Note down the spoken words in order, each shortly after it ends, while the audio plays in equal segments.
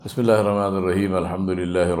بسم الله الرحمن الرحيم الحمد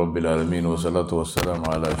لله رب العالمين والصلاة والسلام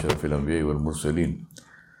على أشرف الأنبياء والمرسلين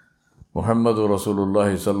محمد رسول الله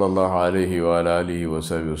صلى الله عليه وعلى آله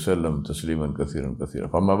وصحبه وسلم تسليما كثيرا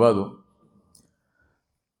فما بعد.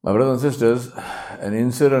 My brothers and sisters, an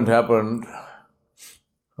incident happened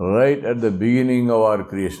right at the beginning of our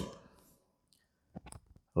creation.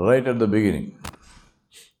 Right at the beginning.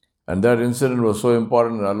 And that incident was so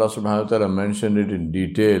important that Allah subhanahu wa ta'ala mentioned it in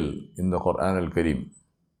detail in the Quran al-Kareem.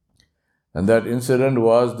 And that incident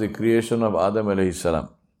was the creation of Adam alayhi salam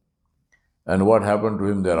and what happened to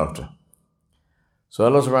him thereafter. So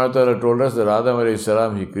Allah subhanahu wa ta'ala told us that Adam alayhi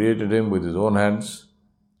salam, He created him with His own hands,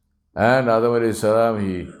 and Adam alayhi salam,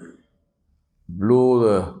 He blew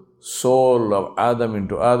the soul of Adam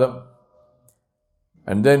into Adam,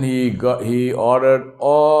 and then He ordered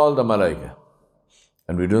all the malaika.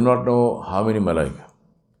 And we do not know how many malaika.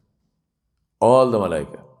 All the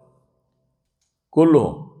malaika.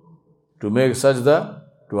 Kulluhum. To make sajda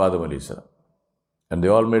to Adam alayhi salam. And they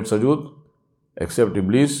all made sujood, except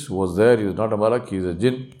Iblis was there. He is not a malak, he is a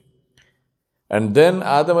jinn. And then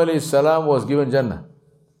Adam alayhi salam was given Jannah.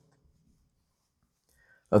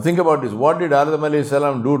 Now think about this. What did Adam alayhi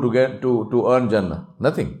salam do to earn Jannah?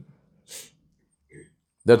 Nothing.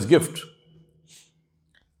 That's gift.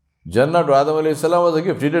 Jannah to Adam alayhi salam was a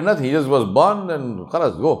gift. He did nothing. He just was born and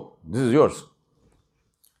khalas, go. This is yours.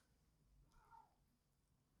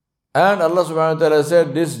 And Allah subhanahu wa ta'ala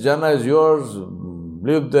said, this Jannah is yours,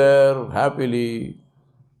 live there happily,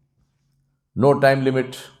 no time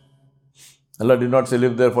limit. Allah did not say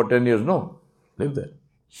live there for 10 years, no, live there.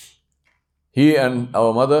 He and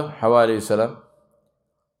our mother, Hawa alayhi salam,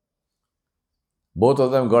 both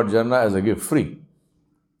of them got Jannah as a gift, free.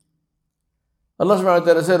 Allah subhanahu wa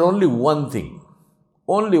ta'ala said only one thing.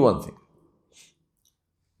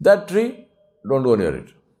 That tree, don't go near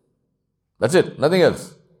it. That's it, nothing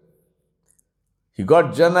else. He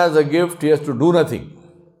got Jannah as a gift, he has to do nothing.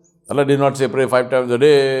 Allah did not say pray 5 times a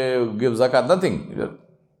day, give zakat, nothing.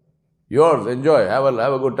 Yours, enjoy, have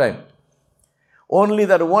a good time. Only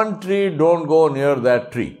that one tree, don't go near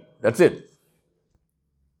that tree. That's it.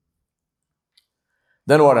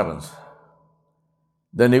 Then what happens?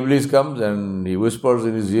 Then Iblis comes and he whispers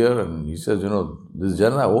in his ear and he says, this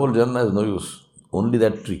Jannah, whole Jannah is no use. Only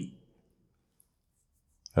that tree.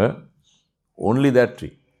 Only that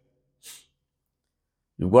tree.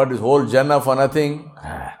 You've got this whole Jannah for nothing.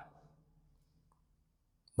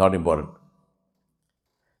 Not important.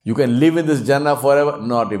 You can live in this Jannah forever.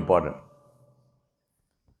 Not important.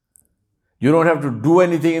 You don't have to do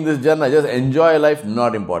anything in this Jannah. Just enjoy life.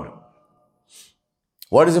 Not important.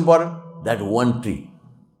 What is important? That one tree.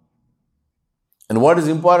 And what is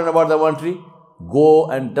important about that one tree?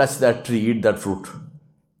 Go and touch that tree. Eat that fruit.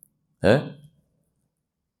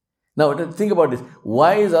 Now, think about this.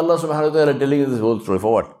 Why is Allah subhanahu wa ta'ala telling you this whole story?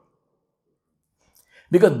 For what?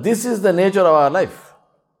 Because this is the nature of our life.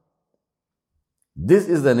 This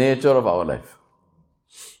is the nature of our life.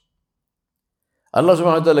 Allah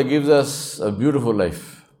subhanahu wa ta'ala gives us a beautiful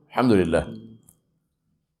life. Alhamdulillah.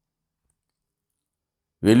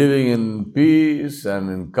 We're living in peace and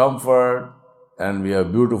in comfort, and we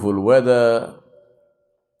have beautiful weather.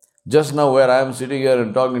 Just now where I am sitting here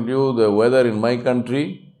and talking to you, the weather in my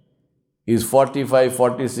country is 45,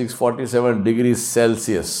 46, 47 degrees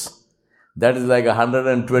Celsius. That is like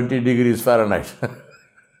 120 degrees Fahrenheit.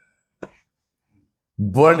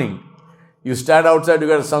 Burning. You stand outside, you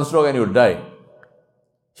get a sunstroke and you die.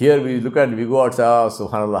 Here we go outside, oh,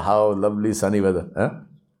 subhanAllah, how lovely sunny weather.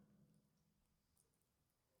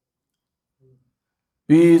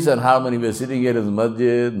 Peace and harmony. We are sitting here in the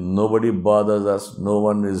masjid, nobody bothers us,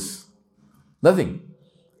 nothing.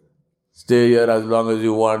 Stay here as long as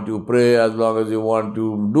you want to, pray as long as you want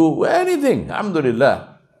to, do anything.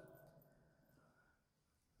 Alhamdulillah.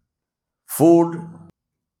 Food.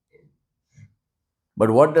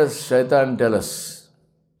 But what does shaitan tell us?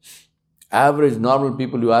 Average, normal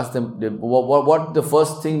people, you ask them, what the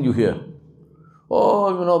first thing you hear?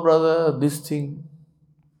 Oh, brother, this thing,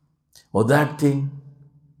 or that thing,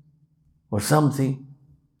 or something.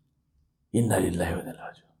 Inna lillahi wa inna ilaihi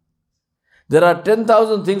raji'un. There are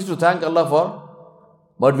 10,000 things to thank Allah for,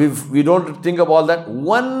 but we don't think of all that.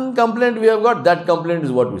 One complaint we have got, that complaint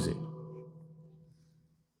is what we say.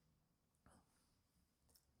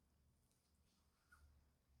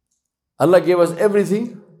 Allah gave us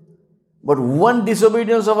everything, but one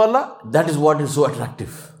disobedience of Allah, that is what is so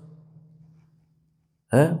attractive.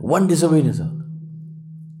 One disobedience of Allah.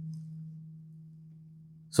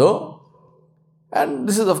 So, and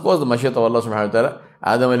this is of course the mashiach of Allah subhanahu wa ta'ala.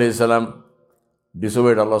 Adam alayhi salam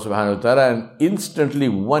disobeyed Allah subhanahu wa ta'ala, and instantly,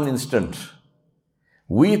 one instant,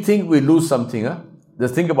 We think we lose something.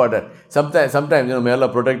 Just think about that. Sometimes, may Allah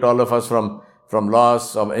protect all of us from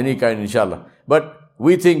loss of any kind, inshallah. But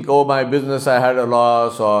we think, oh, my business, I had a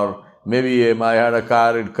loss, or maybe I had a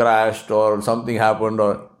car, it crashed, or something happened.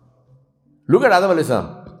 Or look at Adam alayhi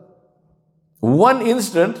salam. One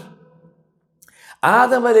instant,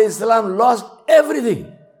 Adam alayhi salam lost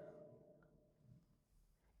everything.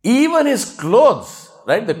 Even his clothes,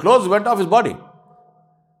 right? The clothes went off his body.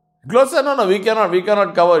 Clothes said, no, we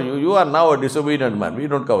cannot cover you. You are now a disobedient man. We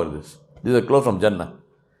don't cover this. These are clothes from Jannah.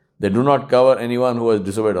 They do not cover anyone who has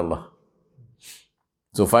disobeyed Allah.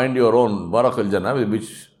 So find your own Barak al-Jannah,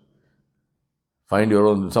 which find your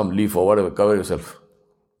own, some leaf or whatever, cover yourself.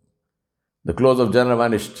 The clothes of Jannah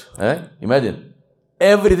vanished. Imagine.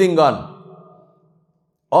 Everything gone.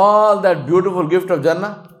 All that beautiful gift of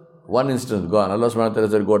Jannah, one instant gone. Allah subhanahu wa ta'ala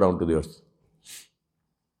said, go down to the earth.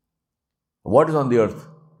 What is on the earth?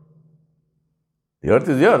 The earth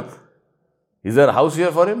is the earth. Is there a house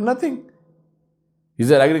here for him? Nothing. Is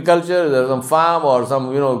there agriculture? Is there some farm or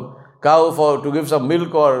some, cow to give some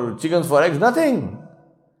milk or chickens for eggs? Nothing.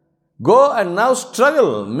 Go and now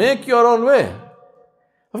struggle. Make your own way.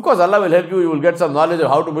 Of course, Allah will help you. You will get some knowledge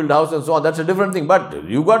of how to build a house and so on. That's a different thing. But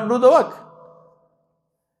you got to do the work.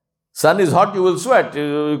 Sun is hot, you will sweat. If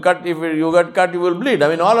you get cut, you will bleed.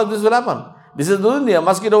 All of this will happen. This is the dunya. A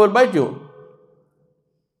mosquito will bite you.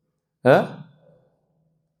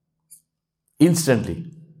 Instantly.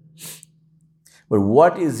 But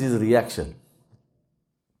what is his reaction?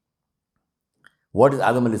 What is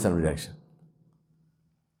Adam alayhi salam's reaction?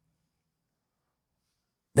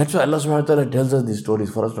 That's why Allah subhanahu wa ta'ala tells us these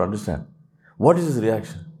stories for us to understand. What is his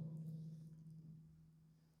reaction?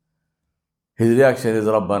 His reaction is,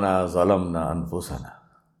 رَبَّنَا ظَلَمْنَا أَنفُسَنَا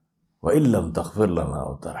وَإِن لَمْ تَغْفِرْ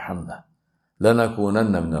لَنَا وَتَرْحَمْنَا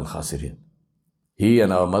لَنَكُونَنَّ مِنَ الْخَاسِرِينَ. He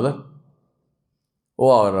and our mother,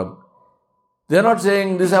 oh our Rabb. They are not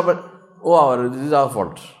saying this happened, this is our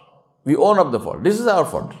fault. We own up the fault. This is our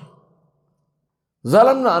fault.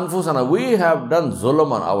 ظَلَمْنَا أَنفُسَنَا. We have done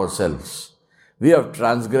zulm on ourselves. We have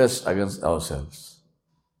transgressed against ourselves.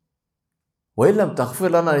 وَإِن لَمْ تَغْفِرْ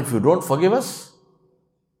لَنَا. If you don't forgive us,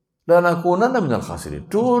 لَنَكُونَنَّ مِنَ الْخَاسِرِينَ.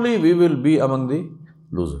 Truly we will be among the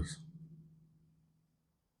losers.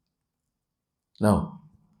 Now,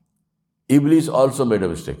 Iblis also made a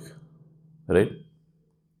mistake. Right?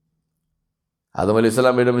 Adam alayhi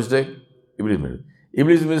salam made a mistake. Iblis made it.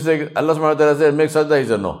 Iblis' mistake, Allah subhanahu wa ta'ala said, make sajda. He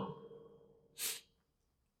said, no.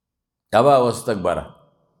 Aba wastakbara.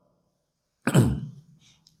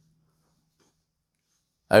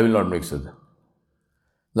 I will not make sajda.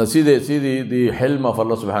 Now see the helm of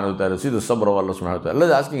Allah subhanahu wa ta'ala. See the sabr of Allah subhanahu wa ta'ala. Allah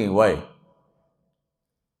is asking him, why?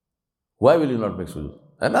 Why will you not make sujood?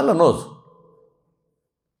 And Allah knows.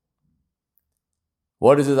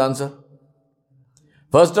 What is his answer?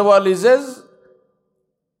 First of all, he says,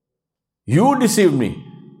 you deceived me.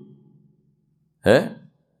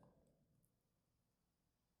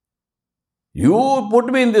 You put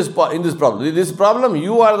me in this problem. This problem,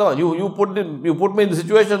 you are the one. You put me in the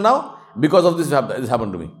situation now because of this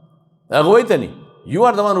happened to me. Aghwaytani. You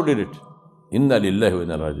are the one who did it. Inna lillahi wa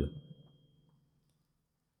inna ilaihi raji'un.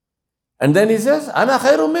 And then he says, Ana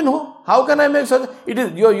khairum minhu. How can I make such? It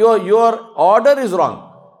is your order is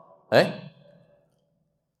wrong. Ana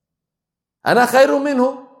khairum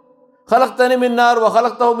minhu. Khalaqtani min nar wa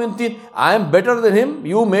khalaqtahu min tin. I am better than him.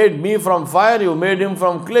 You made me from fire. You made him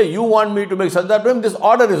from clay. You want me to make sajda to him. This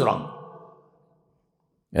order is wrong.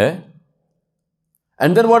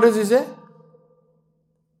 And then what does he say?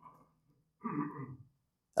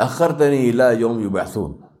 Akhartani ila yawm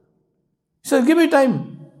yub'athun. He says, give me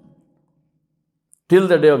time. Till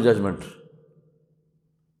the day of judgment.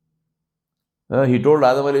 He told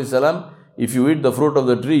Adam alayhi salam, if you eat the fruit of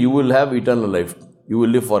the tree, you will have eternal life. You will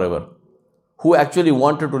live forever. Who actually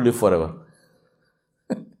wanted to live forever?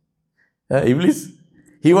 Iblis.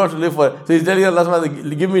 He wants to live forever. So he's telling Allah,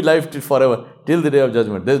 give me life forever, till the day of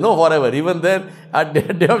judgment. There's no forever. Even then, at the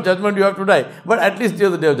day of judgment, you have to die. But at least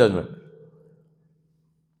till the day of judgment.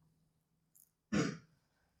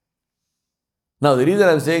 Now, the reason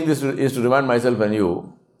I'm saying this is to remind myself and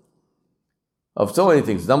you of so many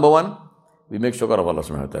things. Number one, we make shukr of Allah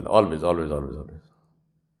subhanahu wa ta'ala. Always, always, always, always.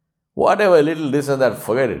 Whatever little this and that,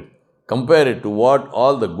 forget it. Compare it to what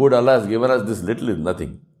all the good Allah has given us. This little is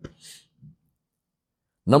nothing.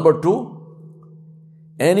 Number two,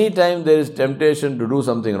 anytime there is temptation to do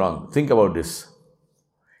something wrong, think about this.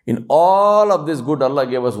 In all of this good Allah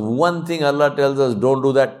gave us, one thing Allah tells us, don't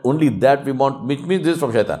do that. Only that we want, which means this is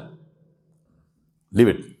from shaitan. Leave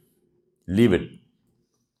it. Leave it.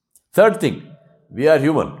 Third thing, we are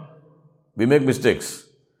human. We make mistakes.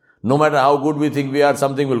 No matter how good we think we are,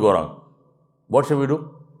 something will go wrong. What should we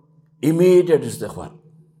do? Immediate istighfar.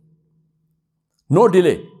 No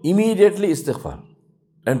delay. Immediately istighfar.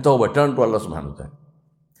 And tawbah. Turn to Allah subhanahu wa ta'ala.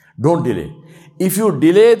 Don't delay. If you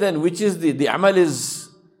delay, then which is the amal is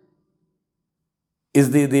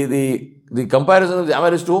the comparison of the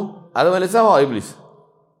amal is to Adam alayhi salam or Iblis?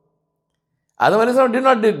 Adam alayhi salam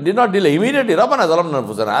did not delay. Immediately. Rabbana zalamna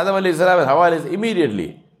anfusana. Adam alayhi salam and Hawa alayhi salam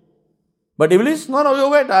immediately. But Iblis, no, you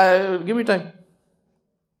wait, give me time.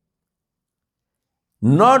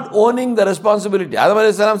 Not owning the responsibility. Adam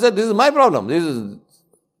alayhi salam said, this is my problem.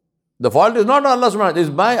 The fault is not on Allah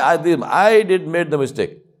subhanahu wa ta'ala. I did made the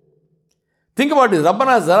mistake. Think about this.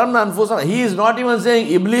 Rabbana zalamna anfusana. He is not even saying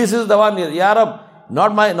Iblis is the one. Ya Rab,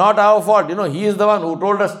 not our fault. He is the one who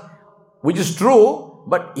told us, which is true.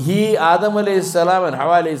 But Adam alayhi salam and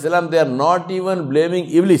Hawa alayhi salam, they are not even blaming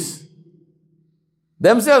Iblis.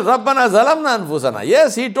 Themselves, Rabbana zalamna anfusana.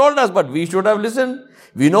 Yes, he told us, but we should have listened.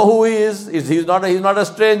 We know who he is. He's not a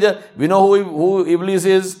stranger. We know who Iblis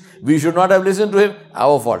is. We should not have listened to him.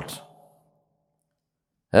 Our fault.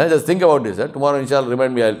 Just think about this. Tomorrow, inshallah,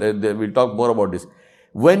 remind me, we'll talk more about this.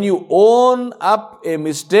 When you own up a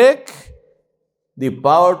mistake, the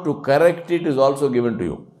power to correct it is also given to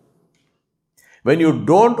you. When you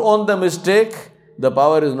don't own the mistake, the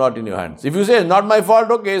power is not in your hands. If you say, it's not my fault,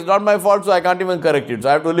 okay, it's not my fault, so I can't even correct it. So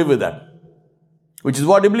I have to live with that. Which is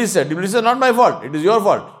what Iblis said. Iblis said, not my fault, it is your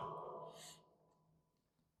fault.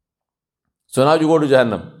 So now you go to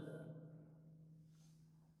Jahannam.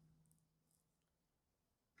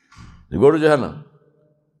 You go to Jahannam.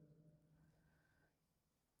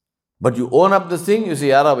 But you own up this thing, you say,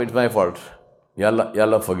 Ya Rab, it's my fault. Ya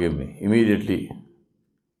Allah, forgive me. Immediately.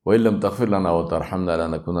 وَإِلَّمْ تَغْفِرْ لَنَا وَتَرْحَمْنَا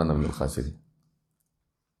لَنَكُونَنَّ مِنَ الْخَاسِرِينَ.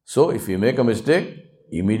 So if you make a mistake,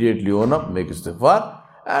 immediately own up, make istighfar.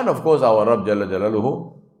 And of course, our Rabb Jalla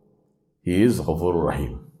Jalaluhu, He is Ghafurur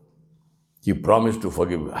Rahim. He promised to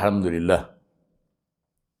forgive. Alhamdulillah.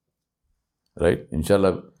 Right?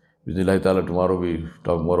 Inshallah, Bismillah ta'ala, tomorrow we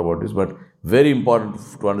talk more about this. But very important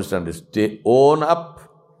to understand this. Own up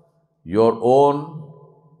your own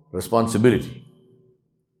responsibility.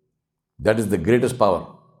 That is the greatest power.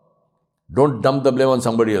 Don't dump the blame on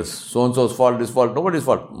somebody else. So-and-so's fault, this fault, nobody's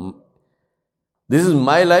fault. This is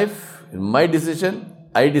my life, my decision.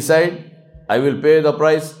 I decide, I will pay the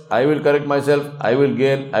price, I will correct myself, I will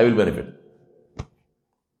gain, I will benefit.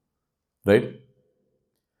 Right?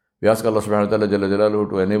 We ask Allah subhanahu wa ta'ala Jalla Jalaluhu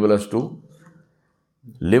to enable us to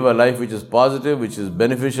live a life which is positive, which is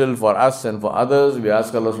beneficial for us and for others. We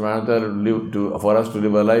ask Allah subhanahu wa ta'ala for us to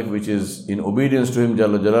live a life which is in obedience to Him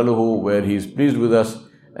Jalla Jalaluhu, where He is pleased with us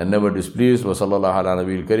and never displeased. Wa sallallahu ala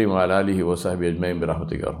nabiyil kareem wa ala alihi wa sahbihi ajma'in bi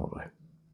rahmatika ya arhamar rahimin.